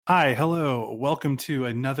Hi, hello. Welcome to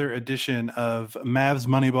another edition of Mavs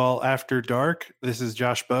Moneyball After Dark. This is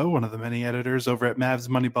Josh Bowe, one of the many editors over at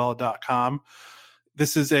mavsmoneyball.com.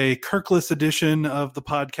 This is a Kirkless edition of the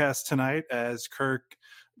podcast tonight, as Kirk,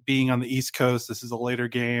 being on the East Coast, this is a later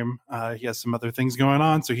game. He has some other things going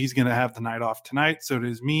on, so he's going to have the night off tonight. So it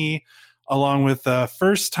is me, along with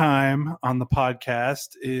first time on the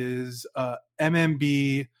podcast is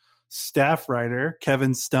MMB staff writer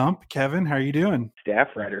Kevin Stump. Kevin, how are you doing? Staff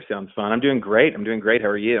writer sounds fun. I'm doing great. How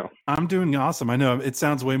are you? I'm doing awesome. I know it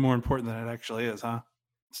sounds way more important than it actually is, huh?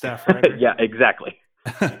 Staff writer. Yeah, exactly.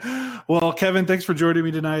 Well, Kevin, thanks for joining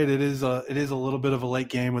me tonight. It is a little bit of a late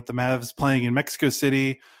game with the Mavs playing in Mexico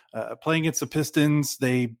City, playing against the Pistons.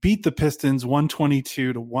 They beat the Pistons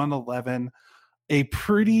 122 to 111. A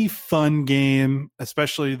pretty fun game,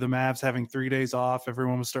 especially the Mavs having 3 days off.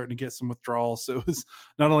 Everyone was starting to get some withdrawals. So it was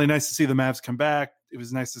not only nice to see the Mavs come back, it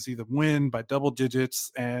was nice to see them win by double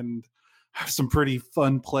digits and have some pretty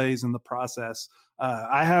fun plays in the process.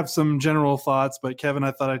 I have some general thoughts, but Kevin,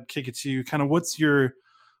 I thought I'd kick it to you. Kind of what's your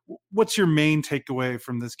main takeaway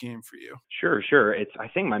from this game for you? Sure. I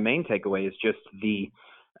think my main takeaway is just the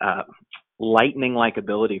uh, lightning-like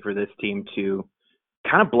ability for this team to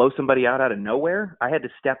kind of blow somebody out of nowhere. I had to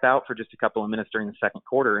step out for just a couple of minutes during the second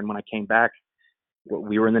quarter, and when I came back,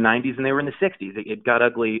 we were in the 90s and they were in the 60s. It got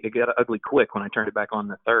ugly. It got ugly quick when I turned it back on in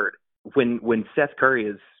the third. When Seth Curry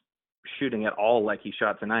is shooting at all like he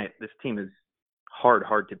shot tonight, this team is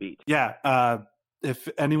hard to beat. Yeah. If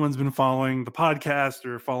anyone's been following the podcast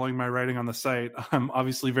or following my writing on the site, I'm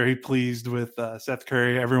obviously very pleased with Seth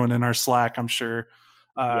Curry. Everyone in our Slack, I'm sure,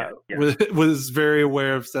 Yeah. was very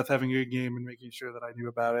aware of Seth having a good game and making sure that I knew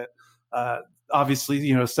about it.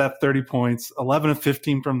 Obviously, Seth 30 points, 11 of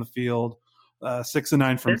 15 from the field, 6 of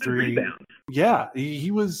 9 from 7 three. rebounds. Yeah,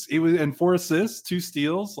 he was, and 4 assists, 2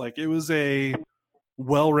 steals. Like, it was a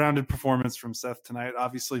well-rounded performance from Seth tonight.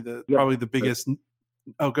 Obviously, Yep. probably the biggest.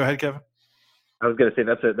 Oh, go ahead, Kevin. I was going to say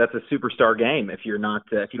that's a superstar game if you're not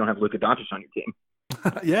if you don't have Luka Doncic on your team.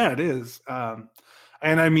 Yeah, it is.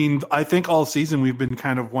 And I mean, I think all season we've been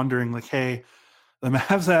kind of wondering, like, hey, the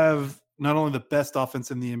Mavs have not only the best offense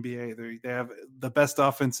in the NBA, they have the best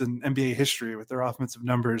offense in NBA history with their offensive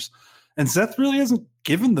numbers. And Seth really hasn't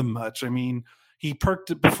given them much. I mean, he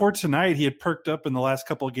perked before tonight. He had perked up in the last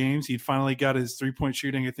couple of games. He'd finally got his 3-point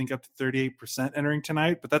shooting, I think, up to 38% entering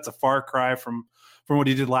tonight. But that's a far cry from what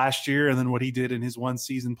he did last year, and then what he did in his one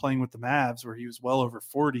season playing with the Mavs, where he was well over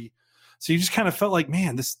 40. So you just kind of felt like,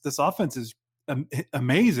 man, this offense is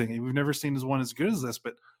amazing. We've never seen one as good as this,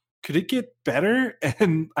 but could it get better?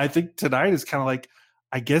 And I think tonight is kind of like,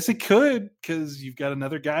 I guess it could, because you've got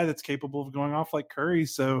another guy that's capable of going off like Curry.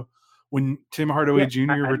 So when Tim Hardaway Yeah,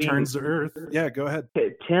 Jr. I returns mean, to earth, yeah, go ahead.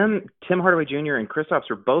 Tim Hardaway Jr. and Kristaps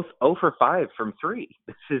are both 0 for 5 from three.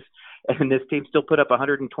 And this team still put up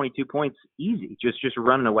 122 points easy, just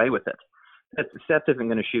running away with it. Seth isn't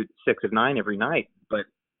going to shoot 6 of 9 every night, but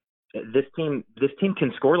this team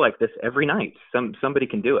can score like this every night. Somebody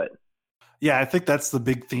can do it. Yeah, I think that's the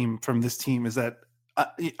big theme from this team is that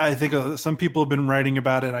I think some people have been writing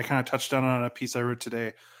about it. I kind of touched on it on a piece I wrote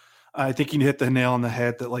today. I think you hit the nail on the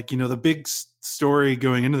head that, like, the big story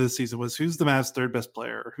going into the season was who's the Mavs' third best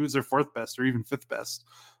player, or who's their fourth best, or even fifth best.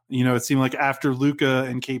 It seemed like after Luka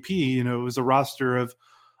and KP, it was a roster of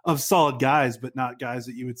solid guys, but not guys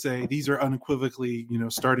that you would say these are unequivocally,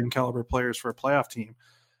 starting caliber players for a playoff team.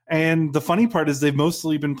 And the funny part is they've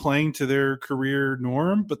mostly been playing to their career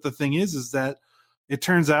norm. But the thing is that it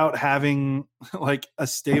turns out having like a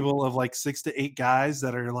stable of like 6 to 8 guys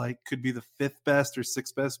that are like could be the fifth best or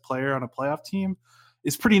sixth best player on a playoff team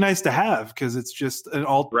is pretty nice to have, because it's just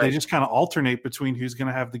Right. they just kind of alternate between who's going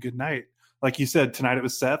to have the good night. Like you said, tonight it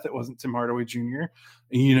was Seth. It wasn't Tim Hardaway Jr.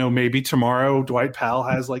 Maybe tomorrow Dwight Powell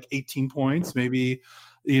has like 18 points. Maybe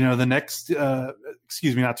the next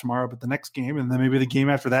excuse me, not tomorrow, but the next game, and then maybe the game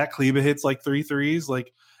after that Kleba hits like 3 threes.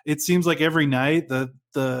 Like, it seems like every night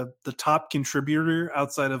the top contributor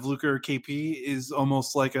outside of Luka or KP is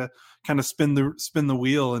almost like a kind of spin the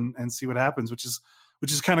wheel and see what happens, which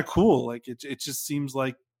is kind of cool. Like, it just seems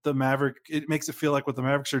like it makes it feel like what the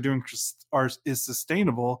Mavericks are doing is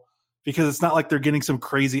sustainable, because it's not like they're getting some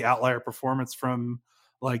crazy outlier performance from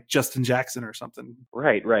like Justin Jackson or something.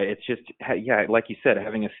 Right. It's just, yeah, like you said,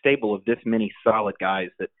 having a stable of this many solid guys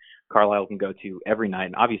that Carlisle can go to every night.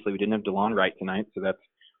 And obviously, we didn't have DeLon Wright tonight, so that's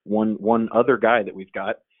one other guy that we've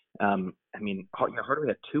got. I mean, Hardaway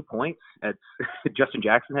had 2 points. Justin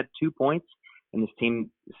Jackson had 2 points, and this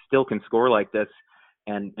team still can score like this.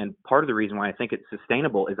 And part of the reason why I think it's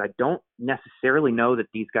sustainable is I don't necessarily know that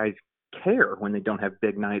these guys care when they don't have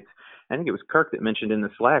big nights. I think it was Kirk that mentioned in the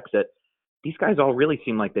Slack that these guys all really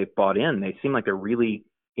seem like they've bought in. They seem like they're really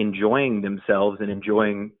enjoying themselves and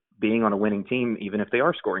enjoying being on a winning team, even if they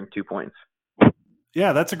are scoring 2 points.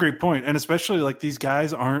 Yeah, that's a great point. And especially like these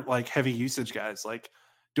guys aren't like heavy usage guys like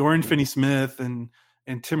Dorian Finney-Smith and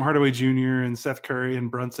Tim Hardaway Jr. and Seth Curry and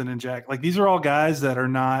Brunson and Jack. Like these are all guys that are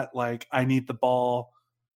not like, I need the ball,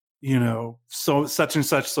 so such and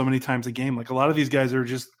such so many times a game. Like a lot of these guys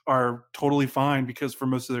are totally fine because for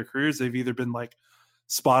most of their careers, they've either been like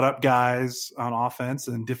spot up guys on offense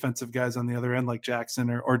and defensive guys on the other end, like Jackson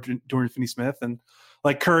or Dorian Finney-Smith. And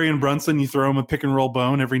like Curry and Brunson, you throw them a pick and roll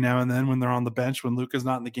bone every now and then when they're on the bench when Luka's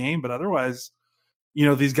not in the game. But otherwise,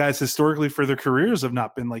 these guys historically for their careers have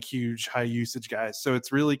not been like huge high usage guys. So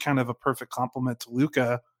it's really kind of a perfect compliment to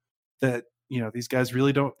Luka that, these guys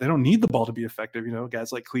really don't need the ball to be effective.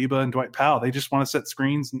 Guys like Kleba and Dwight Powell, they just want to set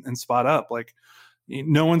screens and spot up. Like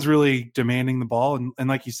no one's really demanding the ball. And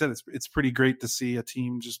like you said, it's pretty great to see a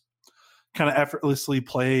team just kind of effortlessly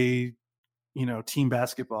play, team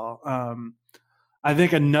basketball. I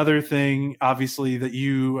think another thing, obviously, that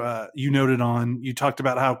you noted on, you talked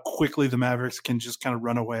about how quickly the Mavericks can just kind of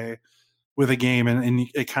run away with a game, and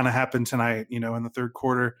it kind of happened tonight, in the third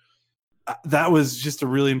quarter. That was just a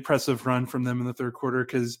really impressive run from them in the third quarter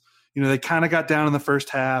because, they kind of got down in the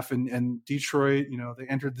first half, and Detroit, they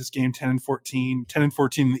entered this game 10-14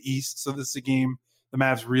 in the East. So this is a game the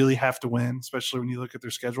Mavs really have to win, especially when you look at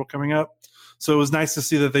their schedule coming up. So it was nice to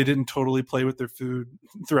see that they didn't totally play with their food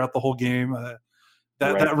throughout the whole game.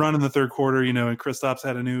 That run in the third quarter, and Kristaps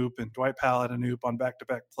had an oop and Dwight Powell had an oop on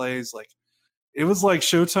back-to-back plays. Like it was like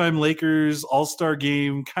Showtime Lakers All-Star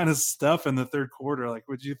game kind of stuff in the third quarter. Like,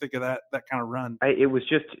 what did you think of that kind of run? It was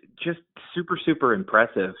just super, super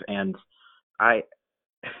impressive. And I'm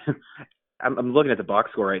looking at the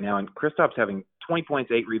box score right now, and Kristaps having 20 points,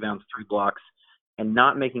 8 rebounds, 3 blocks, and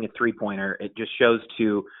not making a three-pointer. It just shows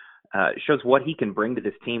what he can bring to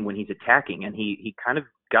this team when he's attacking, and he kind of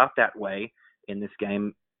got that way in this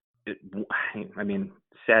game. I mean,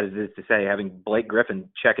 sad as it is to say, having Blake Griffin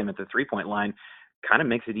check him at the three-point line kind of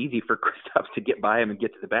makes it easy for Kristaps to get by him and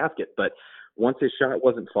get to the basket. But once his shot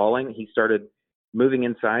wasn't falling, he started moving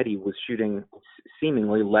inside. He was shooting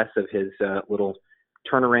seemingly less of his little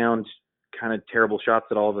turnaround kind of terrible shots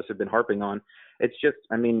that all of us have been harping on. It's just,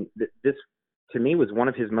 I mean, this to me was one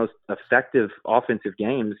of his most effective offensive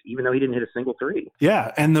games, even though he didn't hit a single three.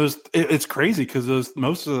 Yeah, and it's crazy because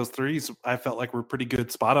most of those threes I felt like were pretty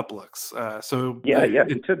good spot up looks.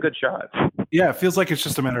 He took good shots. Yeah, it feels like it's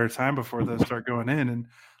just a matter of time before those start going in. And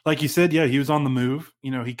like you said, yeah, he was on the move.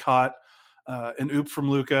 He caught an oop from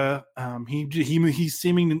Luka. He's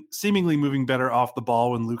seemingly moving better off the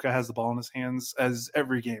ball when Luka has the ball in his hands as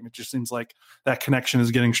every game. It just seems like that connection is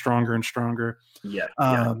getting stronger and stronger. Yeah.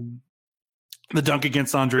 The dunk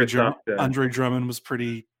against Andre Drummond was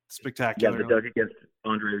pretty spectacular. Yeah, the dunk against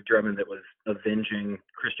Andre Drummond that was avenging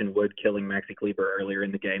Christian Wood killing Maxi Kleber earlier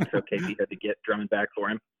in the game, so KP had to get Drummond back for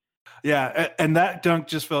him. Yeah, and that dunk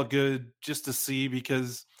just felt good just to see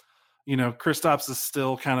because, Kristaps is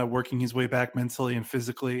still kind of working his way back mentally and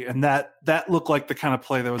physically, and that looked like the kind of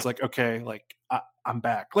play that was like, okay, like I'm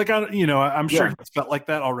back. Like I'm sure it's felt like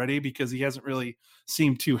that already because he hasn't really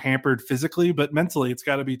seemed too hampered physically, but mentally it's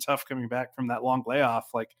got to be tough coming back from that long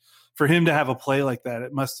layoff. Like for him to have a play like that,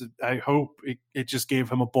 it must have, I hope it just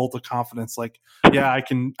gave him a bolt of confidence. Like, yeah, I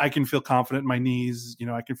can feel confident in my knees,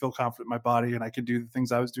 I can feel confident in my body, and I can do the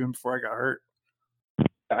things I was doing before I got hurt.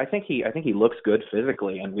 I think he looks good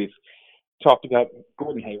physically, and we've talked about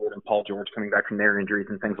Gordon Hayward and Paul George coming back from their injuries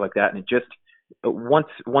and things like that. And it just, once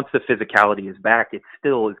the physicality is back, it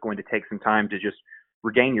still is going to take some time to just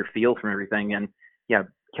regain your feel from everything. And yeah,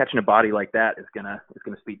 catching a body like that is gonna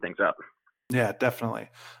speed things up. Yeah, definitely.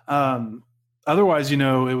 Otherwise, it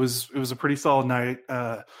was a pretty solid night.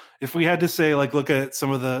 If we had to say, like, look at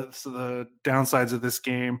some of the downsides of this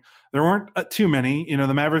game, there weren't too many.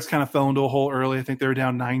 The Mavericks kind of fell into a hole early. I think they were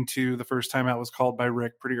down 9-2. The first timeout was called by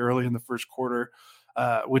Rick pretty early in the first quarter,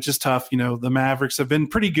 which is tough. The Mavericks have been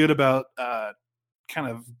pretty good about kind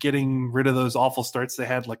of getting rid of those awful starts they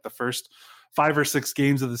had, like the first 5 or 6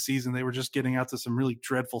 games of the season. They were just getting out to some really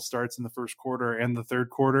dreadful starts in the first quarter and the third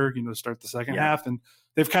quarter, to start the second half. And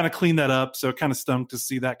they've kind of cleaned that up. So it kind of stunk to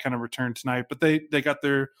see that kind of return tonight, but they got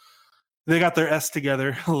their S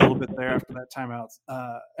together a little bit there after that timeout.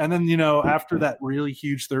 And then, after that really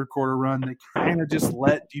huge third quarter run, they kind of just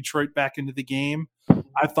let Detroit back into the game.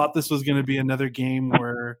 I thought this was going to be another game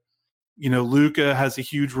where, Luka has a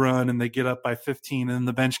huge run and they get up by 15, and then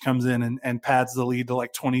the bench comes in and pads the lead to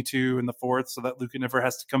like 22 in the fourth, so that Luka never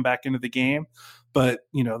has to come back into the game. But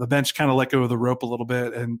the bench kind of let go of the rope a little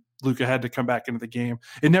bit, and Luka had to come back into the game.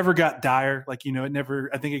 It never got dire, like it never.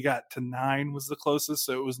 I think it got to 9 was the closest,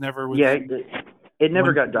 so it was never within. Yeah, it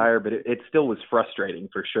never got dire, but it still was frustrating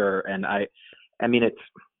for sure. And I mean, it's.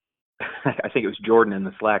 I think it was Jordan in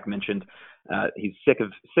the Slack mentioned he's sick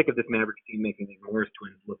of this Mavericks team making these Morris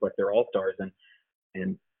twins look like they're all stars,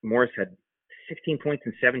 and Morris had 16 points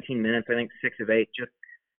in 17 minutes, I think 6 of 8,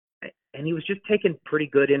 and he was just taking pretty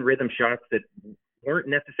good in rhythm shots that weren't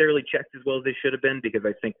necessarily checked as well as they should have been, because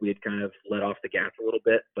I think we had kind of let off the gas a little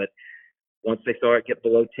bit. But once they saw it get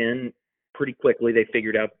below 10, pretty quickly they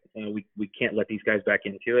figured out we can't let these guys back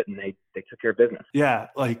into it, and they took care of business. Yeah,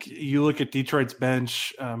 like you look at Detroit's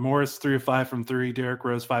bench, Morris 3 of 5 from 3, Derrick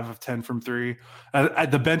Rose 5 of 10 from 3.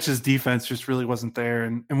 The bench's defense just really wasn't there,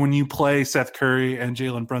 and when you play Seth Curry and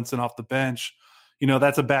Jalen Brunson off the bench,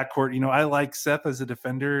 that's a backcourt. I like Seth as a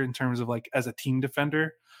defender in terms of like as a team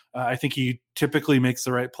defender. I think he typically makes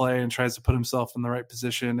the right play and tries to put himself in the right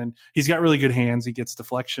position, and he's got really good hands. He gets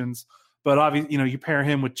deflections. But obviously, you pair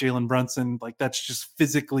him with Jalen Brunson, like that's just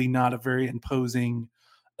physically not a very imposing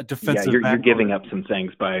defensive. Yeah, you're giving up some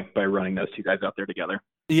things by running those two guys out there together.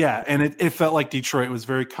 Yeah, and it felt like Detroit was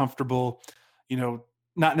very comfortable.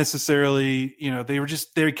 Not necessarily.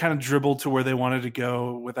 They kind of dribbled to where they wanted to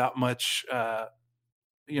go without much,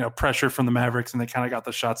 pressure from the Mavericks, and they kind of got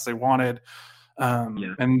the shots they wanted.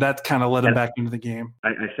 And that kind of led them back into the game.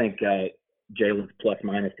 I think Jalen's plus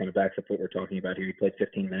minus kind of backs up what we're talking about here. He played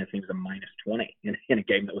 15 minutes and he was a minus 20 in a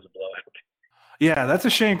game that was a blowout. Yeah, that's a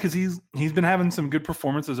shame because he's been having some good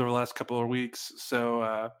performances over the last couple of weeks. So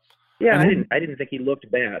I didn't think he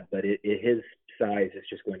looked bad, but his size is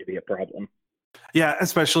just going to be a problem. Yeah,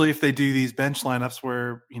 especially if they do these bench lineups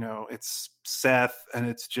where it's Seth and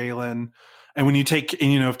it's Jalen, and when you take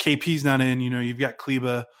if KP's not in, you've got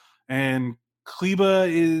Kleba, and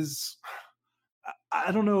Kleba is,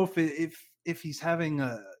 I don't know if he's having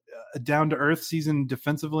a down-to-earth season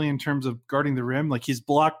defensively in terms of guarding the rim. Like his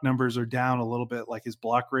block numbers are down a little bit. Like his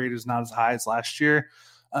block rate is not as high as last year.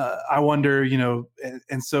 I wonder,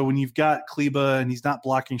 and so when you've got Kleba and he's not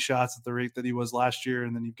blocking shots at the rate that he was last year,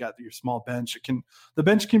 and then you've got your small bench, the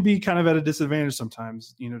bench can be kind of at a disadvantage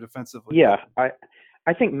sometimes, defensively. Yeah,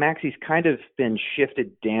 I think Maxi's kind of been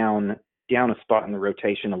shifted down a spot in the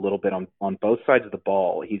rotation a little bit on both sides of the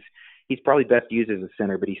ball. He's probably best used as a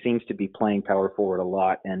center, but he seems to be playing power forward a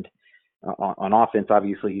lot. And on offense,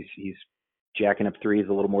 obviously, he's jacking up threes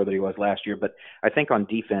a little more than he was last year. But I think on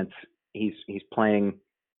defense, he's playing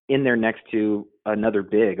in there next to another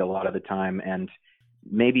big a lot of the time. And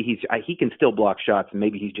maybe he can still block shots, and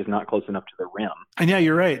maybe he's just not close enough to the rim. And yeah,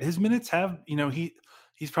 you're right. His minutes have,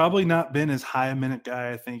 he's probably not been as high a minute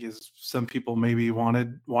guy, I think, as some people maybe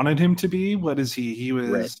wanted him to be. What is he? He was.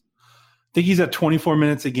 Right. I think he's at 24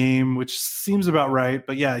 minutes a game, which seems about right.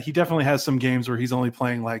 But yeah, he definitely has some games where he's only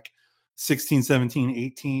playing like 16, 17,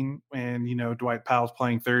 18. And, Dwight Powell's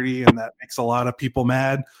playing 30, and that makes a lot of people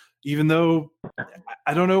mad, even though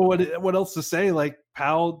I don't know what else to say. Like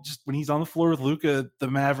Powell, just when he's on the floor with Luka, the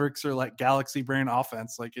Mavericks are like galaxy brain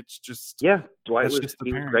offense. Like it's just. Yeah, Dwight was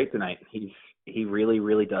great tonight. He really,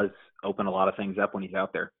 really does open a lot of things up when he's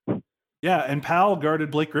out there. Yeah, and Powell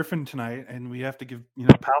guarded Blake Griffin tonight, and we have to give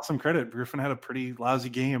Powell some credit. Griffin had a pretty lousy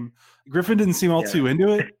game. Griffin didn't seem all too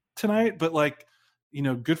into it tonight, but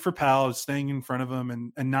good for Powell staying in front of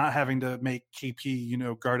him and not having to make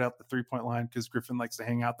KP guard out the 3-point line, because Griffin likes to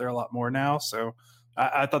hang out there a lot more now. So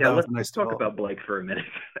I thought that was nice. Let's talk about Blake for a minute.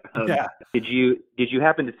 Yeah. Did you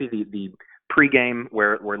happen to see the pregame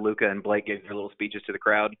where Luka and Blake gave their little speeches to the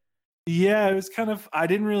crowd? Yeah, it was kind of, I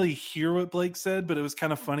didn't really hear what Blake said, but it was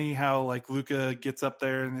kind of funny how like Luka gets up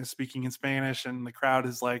there and is speaking in Spanish, and the crowd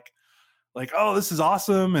is like, oh, this is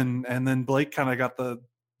awesome. And then Blake kind of got the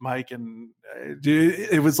mic, and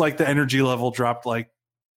it was like the energy level dropped like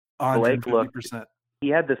 150%. He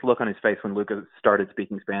had this look on his face when Luka started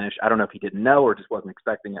speaking Spanish. I don't know if he didn't know or just wasn't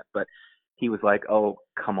expecting it, but he was like, oh,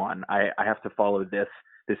 come on. I have to follow this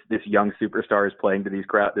young superstar is playing to this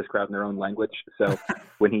crowd in their own language. So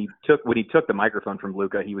when he took the microphone from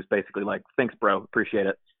Luka, he was basically like, thanks, bro. Appreciate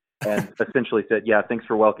it. And essentially said, yeah, thanks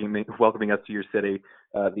for welcoming us to your city.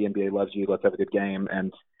 The NBA loves you. Let's have a good game.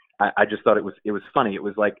 And I just thought it was funny. It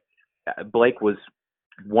was like Blake was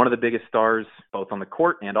one of the biggest stars, both on the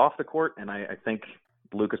court and off the court. And I think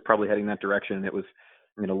Luka's probably heading that direction. And it was,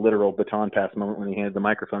 a literal baton pass moment when he handed the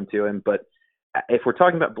microphone to him. But if we're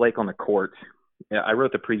talking about Blake on the court, I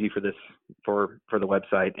wrote the preview for this for the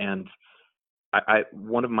website, and I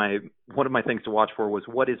one of my things to watch for was,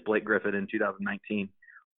 what is Blake Griffin in 2019?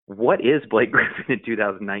 What is Blake Griffin in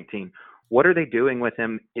 2019? What are they doing with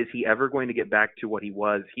him? Is he ever going to get back to what he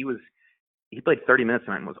was? He played 30 minutes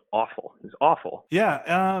tonight and was awful. It was awful.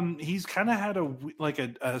 Yeah, he's kind of had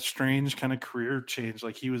a strange kind of career change.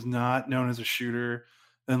 Like, he was not known as a shooter.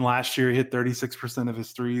 Then last year he hit 36% of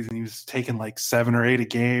his threes, and he was taking like 7 or 8 a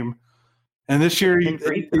game. And this year,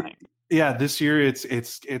 this year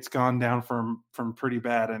it's gone down from pretty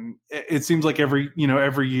bad. And it seems like every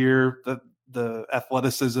year that the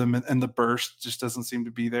athleticism and the burst just doesn't seem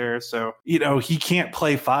to be there. So, he can't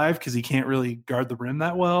play 5 because he can't really guard the rim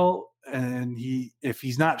that well. And if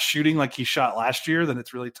he's not shooting like he shot last year, then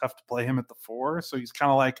it's really tough to play him at the 4. So he's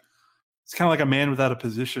kind of like a man without a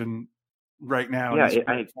position right now. Yeah,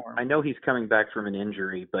 I know he's coming back from an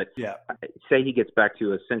injury, but say he gets back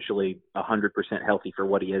to essentially 100% healthy for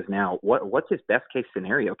what he is now. What's his best case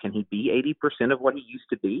scenario? Can he be 80% of what he used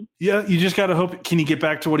to be? Yeah, you just got to hope. Can he get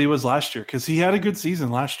back to what he was last year? Because he had a good season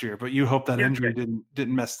last year, but you hope that injury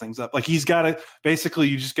didn't mess things up. Like, he's got to basically,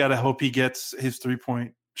 you just got to hope he gets his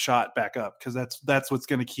 3-point shot back up, because that's what's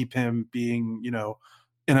going to keep him being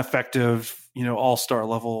an effective all-star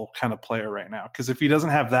level kind of player right now. Because if he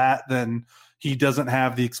doesn't have that, then he doesn't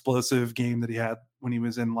have the explosive game that he had when he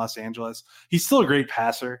was in Los Angeles. He's still a great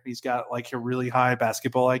passer. He's got like a really high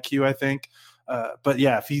basketball IQ, I think. But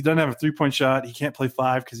yeah, if he doesn't have a 3-point shot, he can't play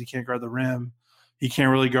 5 because he can't guard the rim. He can't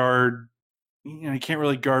really guard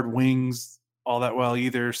wings all that well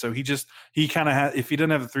either. So he kind of had, if he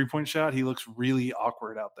doesn't have a 3-point shot, he looks really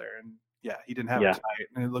awkward out there. And yeah, he didn't have it tonight,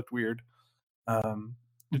 and it looked weird.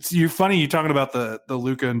 You're funny. You're talking about the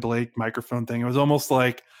Luka and Blake microphone thing. It was almost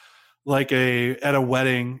like at a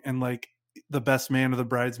wedding, and like the best man or the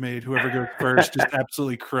bridesmaid, whoever goes first, just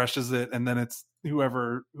absolutely crushes it, and then it's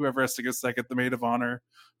whoever has to go second, the maid of honor,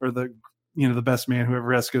 or the best man,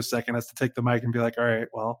 whoever has to go second, has to take the mic and be like, all right,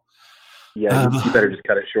 well. Yeah, you better just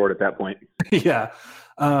cut it short at that point. Yeah.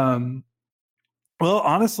 Well,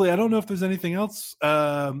 honestly, I don't know if there's anything else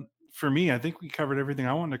for me. I think we covered everything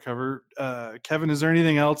I wanted to cover. Kevin, is there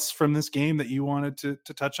anything else from this game that you wanted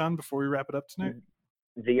to touch on before we wrap it up tonight?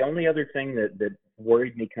 The only other thing that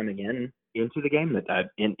worried me coming into the game that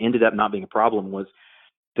ended up not being a problem was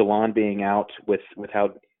DeLon being out with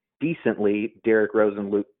how decently Derrick Rose and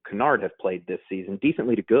Luke Kennard have played this season.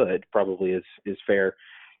 Decently to good probably is fair.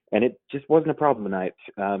 And it just wasn't a problem tonight.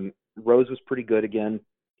 Rose was pretty good again.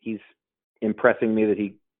 He's impressing me that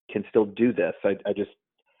he can still do this.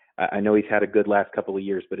 I know he's had a good last couple of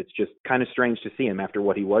years, but it's just kind of strange to see him after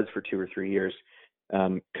what he was for 2 or 3 years.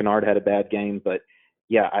 Kennard had a bad game, but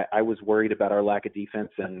yeah, I was worried about our lack of defense.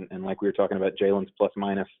 And like we were talking about Jalen's plus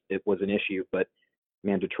minus, it was an issue. But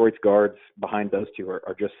man, Detroit's guards behind those two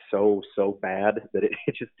are just so bad that it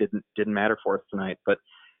just didn't matter for us tonight. But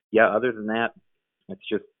yeah, other than that, it's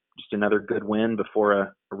just another good win before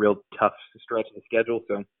a real tough stretch of the schedule.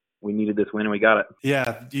 So we needed this win and we got it.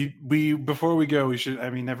 Yeah. Before we go,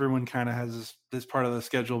 everyone kind of has this part of the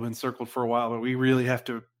schedule been circled for a while, but we really have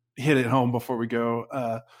to hit it home before we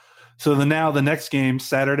go. So the next game,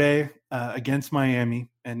 Saturday against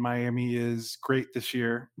Miami, and Miami is great this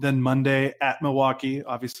year. Then Monday at Milwaukee,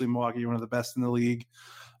 obviously Milwaukee, one of the best in the league.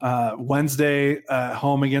 Wednesday,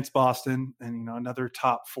 home against Boston, and another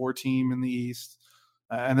top 4 team in the East.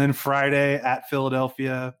 And then Friday at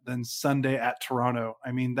Philadelphia, then Sunday at Toronto.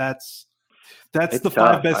 I mean, that's the tough.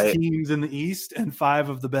 5 best teams in the East, and 5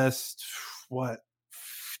 of the best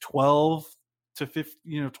 12 to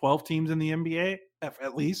 15, 12 teams in the NBA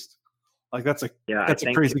at least. Like, that's a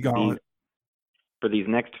crazy gauntlet. For these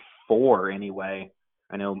next 4 anyway,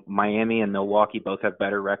 I know Miami and Milwaukee both have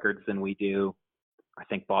better records than we do. I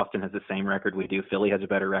think Boston has the same record we do. Philly has a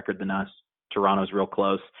better record than us. Toronto's real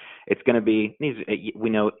close. It's going to be we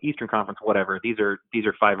know Eastern Conference, whatever. These are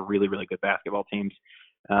 5 really, really good basketball teams.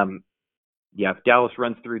 If Dallas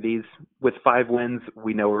runs through these with 5 wins,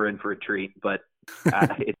 we know we're in for a treat. But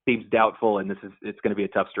it seems doubtful, and it's going to be a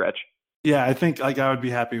tough stretch. Yeah, I think I would be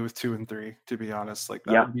happy with 2 and 3, to be honest. Like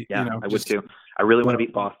that would be, I would too. I really want to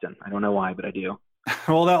beat Boston. I don't know why, but I do.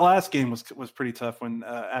 Well, that last game was pretty tough when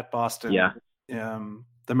at Boston. Yeah.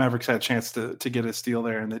 The Mavericks had a chance to get a steal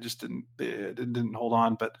there, and they just didn't hold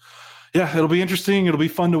on. But yeah, it'll be interesting. It'll be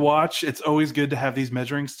fun to watch. It's always good to have these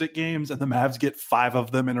measuring stick games, and the Mavs get 5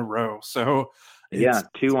 of them in a row. So 2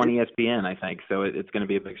 on ESPN, I think. So it's going to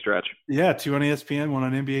be a big stretch. Yeah, 2 on ESPN, 1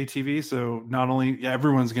 on NBA TV. So not only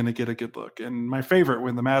everyone's going to get a good look. And my favorite,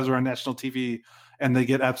 when the Mavs are on national TV and they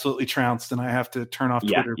get absolutely trounced, and I have to turn off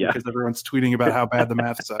Twitter because everyone's tweeting about how bad the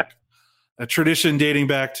Mavs suck. A tradition dating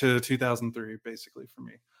back to 2003, basically, for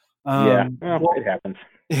me. It happens.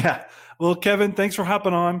 Yeah. Well, Kevin, thanks for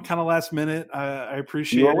hopping on kind of last minute. I You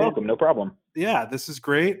appreciate are it. welcome. No problem. Yeah, this is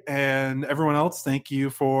great. And everyone else, thank you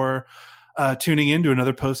for tuning in to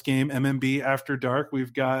another post game MMB After Dark.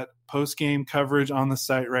 We've got post game coverage on the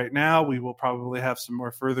site right now. We will probably have some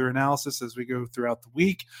more further analysis as we go throughout the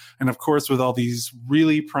week. And of course, with all these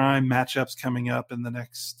really prime matchups coming up in the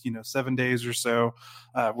next 7 days or so,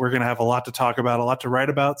 we're going to have a lot to talk about, a lot to write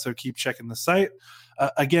about. So keep checking the site.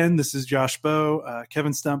 Again, this is Josh Bowe.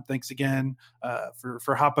 Kevin Stump, thanks again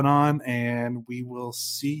for hopping on, and we will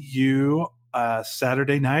see you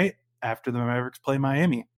Saturday night after the Mavericks play Miami.